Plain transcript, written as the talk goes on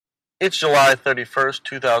It's July 31st,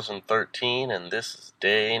 2013, and this is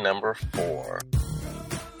day number 4.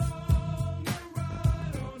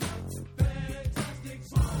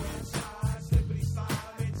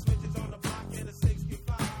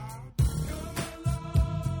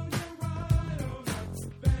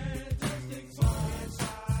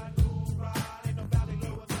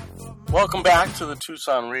 Welcome back to the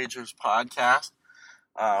Tucson Rangers podcast.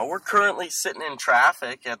 We're currently sitting in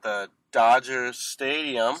traffic at the Dodgers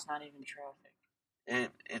Stadium. It's not even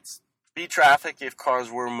traffic. It's be traffic if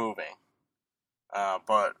cars were moving.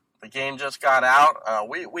 But the game just got out.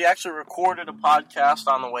 We actually recorded a podcast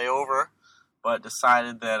on the way over, but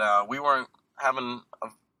decided that we weren't having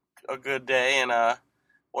a good day and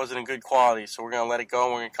wasn't in good quality, so we're going to let it go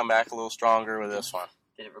and we're going to come back a little stronger with this one.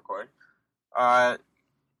 Did it record?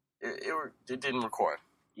 It didn't record.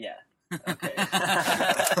 Yeah. Okay.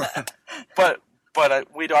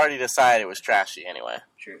 But we'd already decided it was trashy anyway.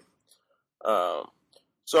 True.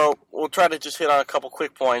 So we'll try to just hit on a couple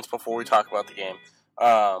quick points before we talk about the game.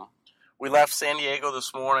 We left San Diego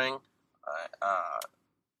this morning.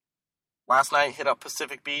 Last night, hit up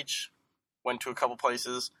Pacific Beach. Went to a couple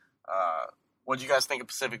places. What did you guys think of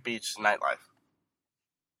Pacific Beach nightlife?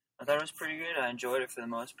 I thought it was pretty good. I enjoyed it for the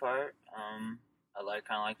most part. I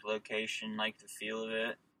kind of liked the location, liked the feel of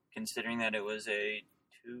it, considering that it was a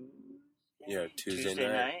Tuesday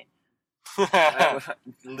night.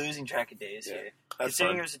 Losing track of days here.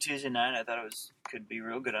 Considering it was a Tuesday night, I thought it could be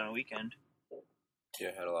real good on a weekend.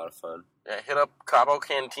 Yeah, had a lot of fun. Yeah, hit up Cabo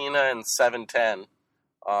Cantina and 710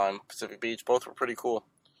 on Pacific Beach. Both were pretty cool.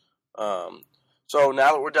 So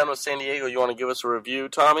now that we're done with San Diego, you want to give us a review,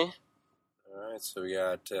 Tommy? All right, so we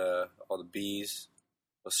got all the B's.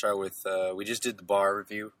 We'll start with, we just did the bar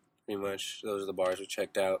review, pretty much. Those are the bars we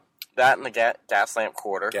checked out. That and the Gaslamp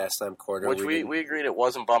Quarter. Gaslamp Quarter. Which we agreed it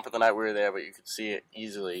wasn't bumping the night we were there, but you could see it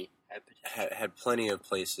easily. Had plenty of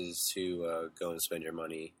places to go and spend your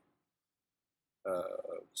money.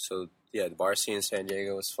 So, yeah, the bar scene in San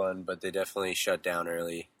Diego was fun, but they definitely shut down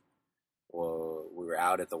early. Well, we were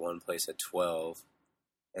out at the one place at 12,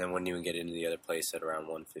 and wouldn't even get into the other place at around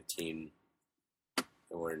 1:15. They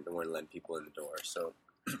weren't letting people in the door. So,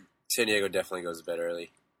 San Diego definitely goes to bed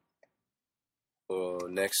early. Well,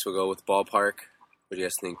 next we'll go with Ballpark. What do you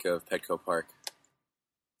guys think of Petco Park?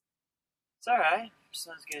 It's alright. It's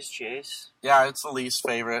not as good as Chase. Yeah, it's the least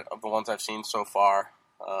favorite of the ones I've seen so far.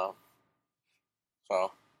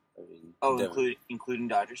 Including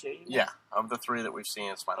Dodger Stadium? Yeah, of the three that we've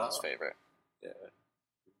seen, it's my least favorite. Yeah.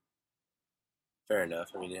 Fair enough.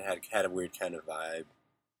 I mean, it had a weird kind of vibe,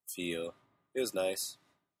 feel. It was nice.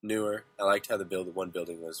 Newer. I liked how one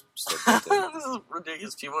building was still built in. This is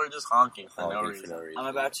ridiculous. People are just honking for no reason. I'm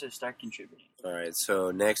about to start contributing. All right, so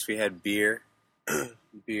next we had beer.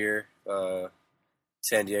 Beer.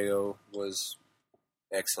 San Diego was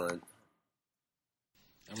excellent.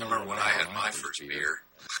 I remember when I had my first beer.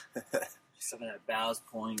 Something at Ballast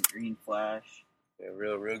Point, Green Flash. Yeah,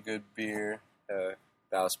 real good beer.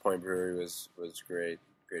 Ballast Point Brewery was great.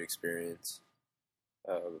 Great experience.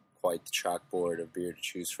 Quite the chalkboard of beer to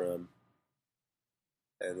choose from.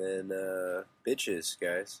 And then, bitches,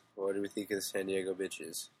 guys. What do we think of the San Diego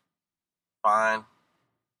bitches? Fine.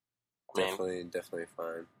 Definitely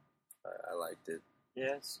fine. I liked it.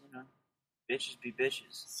 Yeah, bitches be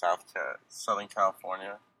bitches. Southern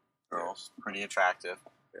California girls, pretty attractive.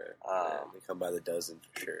 Yeah, they come by the dozen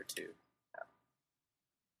for sure, too.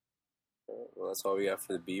 Well, that's all we got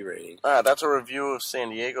for the B rating. That's a review of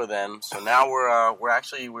San Diego then. So now we're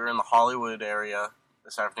in the Hollywood area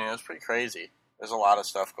this afternoon. It was pretty crazy. There's a lot of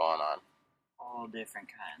stuff going on. All different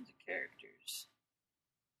kinds of characters.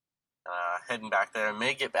 Heading back there.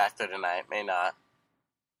 May get back there tonight. May not.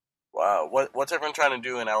 What's everyone trying to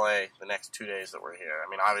do in LA the next 2 days that we're here? I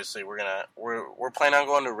mean, obviously we're planning on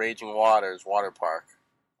going to Raging Waters Water Park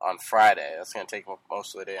on Friday. That's going to take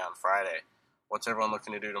most of the day on Friday. What's everyone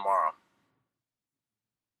looking to do tomorrow?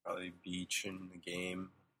 Probably beach and the game.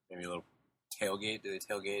 Maybe a little tailgate. Do they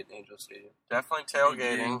tailgate at Angel Stadium? Definitely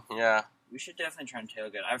tailgating. Yeah. We should definitely try and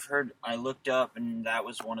tailgate. I looked up, and that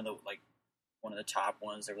was one of the top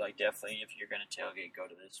ones. They were like, definitely, if you're going to tailgate, go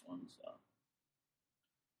to this one. So.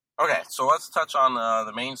 Okay, so let's touch on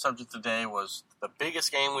the main subject today. Was the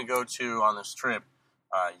biggest game we go to on this trip,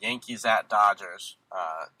 Yankees at Dodgers.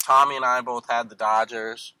 Tommy and I both had the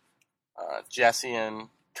Dodgers. Jesse and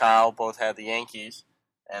Kyle both had the Yankees.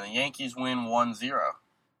 And the Yankees win 1-0.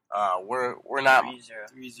 We're not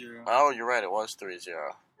 3-0. Oh, you're right. It was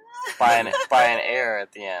 3-0 by an error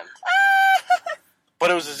at the end. But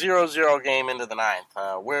it was a 0-0 game into the ninth.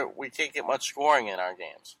 We can't get much scoring in our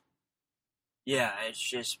games. Yeah, it's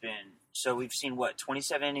just been So we've seen,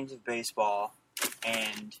 27 innings of baseball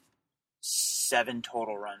and 7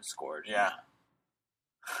 total runs scored. Yeah.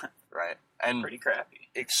 Right. And Pretty crappy.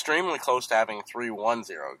 extremely close to having 3 1-0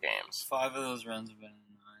 games. 5 of those runs have been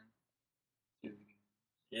in 9.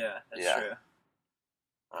 Yeah, that's Yeah. true.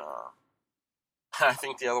 I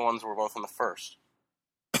think the other ones were both in the first.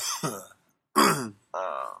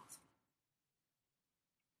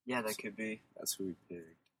 Yeah, that could be. That's who we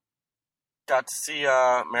picked. Got to see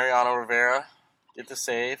Mariano Rivera get the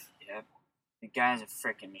save. Yep. The guy's a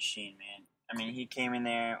freaking machine, man. I mean, he came in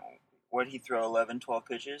there. What did he throw? 11, 12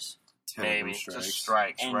 pitches? 10 of them Maybe. strikes. Just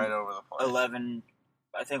strikes And right over the plate. 11.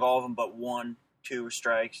 I think all of them but 1, 2 were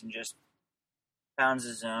strikes, and just pounds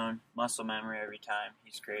his zone. Muscle memory every time.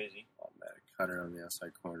 He's crazy. Automatic cutter on the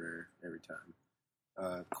outside corner every time.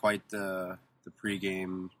 Quite the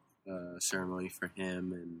pregame ceremony for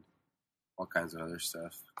him and all kinds of other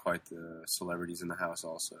stuff. Quite the celebrities in the house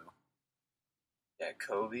also. Yeah,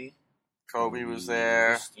 Kobe. Kobe was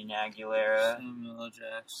there. Christina Aguilera.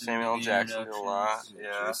 Samuel Jackson did a lot.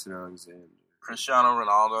 Yeah. Jason Alexander. Cristiano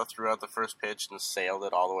Ronaldo threw out the first pitch and sailed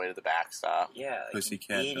it all the way to the backstop. Yeah, like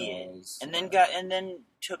Pussycat an idiot. Dolls. And then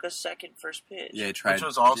took a second first pitch. Yeah, he tried. Which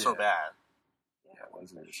was also yeah. bad. Yeah, it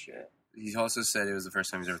wasn't his shit. He also said it was the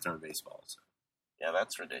first time he's ever thrown a baseball. So. Yeah,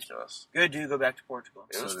 that's ridiculous. Good dude, go back to Portugal.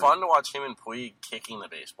 It was So fun to watch him and Puig kicking the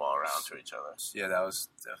baseball around to each other. Yeah, that was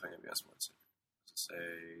definitely going to be us one. To say,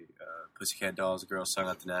 Pussycat Dolls, girls sung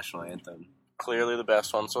out the national anthem. Clearly the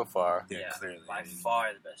best one so far. Yeah, clearly. By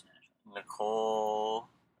far the best national. Nicole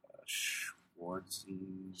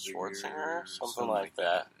Schwarzenegger, something like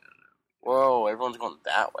that. Whoa, everyone's going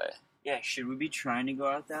that way. Yeah, should we be trying to go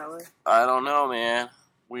out that way? I don't know, man.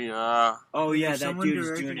 We Oh yeah, that Someone dude is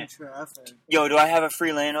directing doing it. traffic. Yo, do I have a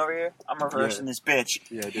free lane over here? I'm reversing this bitch.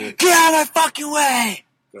 Yeah, dude. Get out of my fucking way!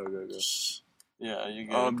 Go, go, go. Yeah, you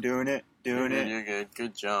good. I'm doing it. Doing it. You're good.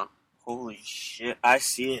 Good jump. Holy shit. I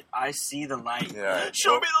see it. I see the light. Yeah.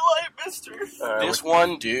 Show me the light, mister. This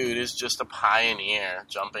one dude is just a pioneer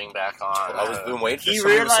jumping back on. I was been waiting for He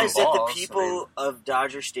someone with some realized that the balls. people of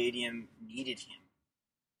Dodger Stadium needed him.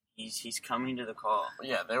 He's coming to the call.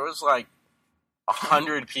 Yeah, there was like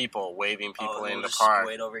 100 people waving people in the park,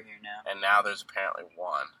 Wait over here now. and now there's apparently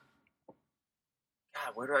one.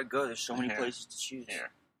 God, where do I go? There's so many Here. places to choose. Here.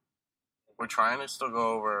 We're trying to still go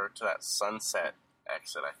over to that Sunset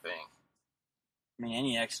exit, I think. I mean,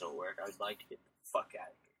 any exit will work. I would like to get the fuck out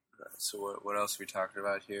of here. So what else are we talking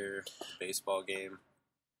about here? Baseball game.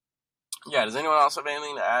 Yeah, does anyone else have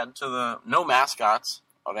anything to add to the... No mascots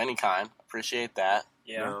of any kind. Appreciate that.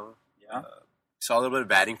 Yeah. No. Yeah. Saw a little bit of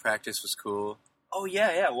batting practice. Was cool. Oh,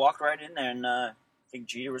 yeah. Walked right in there, and I think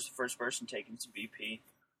Jeter was the first person taking some BP.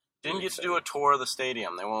 Didn't get to do a tour of the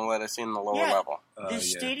stadium. They won't let us in the lower Yeah. level.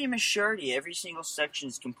 This stadium is shirty. Every single section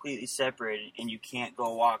is completely separated, and you can't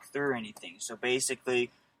go walk through anything. So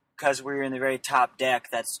basically, because we were in the very top deck,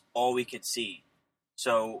 that's all we could see.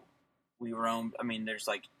 So we roamed. I mean, there's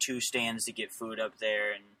like 2 stands to get food up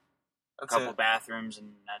there, and a That's couple it. bathrooms,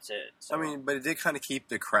 and that's it. So, I mean, but it did kind of keep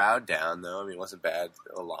the crowd down, though. I mean, it wasn't bad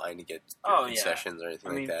a line to get Oh, yeah. concessions or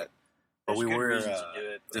anything I mean, like that. But there's we good were reason to do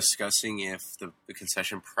it, but- discussing if the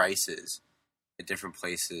concession prices at different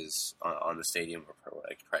places on the stadium were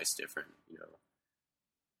like priced different. You know,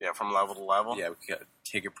 Yeah, from level to level. yeah, we got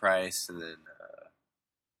ticket price and then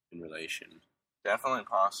in relation. Definitely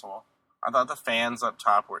possible. I thought the fans up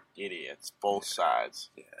top were idiots, both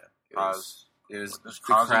sides. Yeah, it was Just the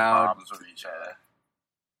causing crowd. problems with each other.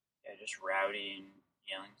 Yeah, just rowdy and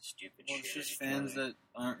yelling stupid Well, shit. it's just at each fans other. that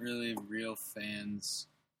aren't really real fans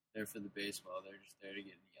there for the baseball. They're just there to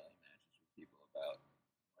get in yelling matches with people about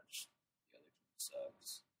how much the other team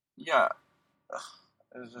sucks. Yeah.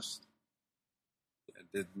 It was just...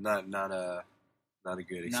 not a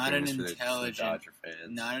good experience Not an for the intelligent- Dodger fans.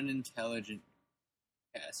 Not an intelligent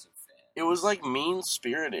cast of fans. It was like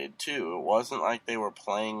mean-spirited, too. It wasn't like they were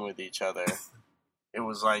playing with each other. It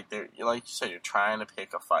was like, like you said, you're trying to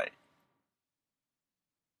pick a fight.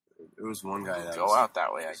 There was one guy that Go was, out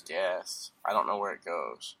that way, I guess. I don't know where it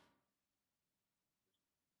goes.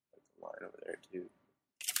 line over there too.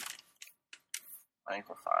 I think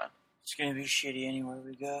we're fine. It's gonna be shitty anywhere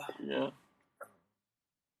we go. Yeah.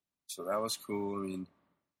 So that was cool. I mean,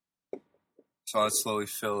 saw it slowly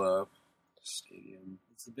fill up the stadium.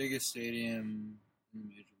 It's the biggest stadium in the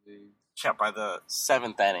Major League. Yeah, by the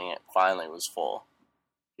 7th inning, it finally was full.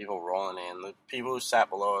 People rolling in. The people who sat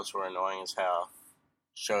below us were annoying as hell.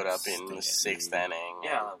 Showed up in the 6th inning.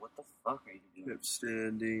 Yeah, like, what the fuck are you doing? Kept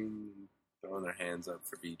standing, throwing their hands up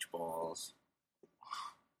for beach balls.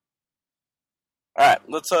 All right,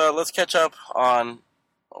 let's catch up on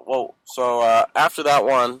Well, so after that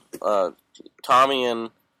one, Tommy and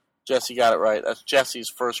Jesse got it right. That's Jesse's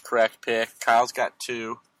first correct pick. Kyle's got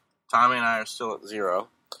 2. Tommy and I are still at 0.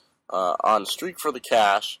 On Streak for the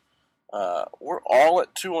Cash, we're all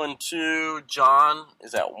at 2-2. John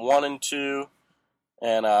is at 1-2.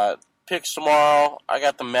 And picks tomorrow, I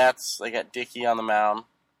got the Mets. They got Dickey on the mound.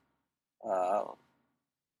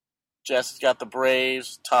 Jesse's got the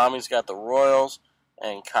Braves. Tommy's got the Royals.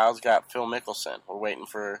 And Kyle's got Phil Mickelson. We're waiting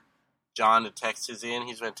for John to text his in.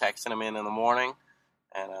 He's been texting him in the morning.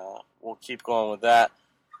 And we'll keep going with that.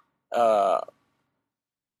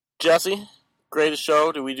 Jesse, greatest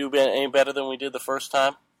show. Did we do any better than we did the first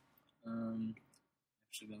time?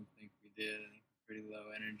 Actually don't think we did. I think pretty low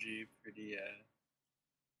energy, pretty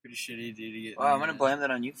shitty due to get. Well, I'm gonna blame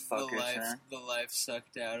that on you fuckers, man. The life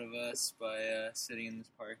sucked out of us by sitting in this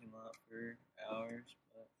parking lot for hours.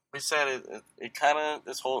 But We said it kind of,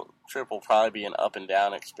 this whole trip will probably be an up and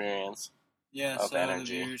down experience. yeah, Of so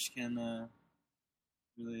energy. the viewers can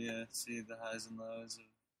really see the highs and lows of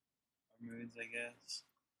our moods, I guess.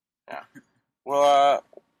 Well,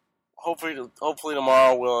 hopefully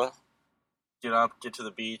tomorrow we'll get to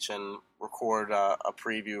the beach and record a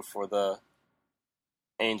preview for the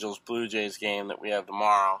Angels Blue Jays game that we have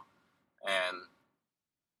tomorrow, and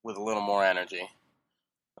with a little more energy.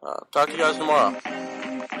 Talk to you guys tomorrow.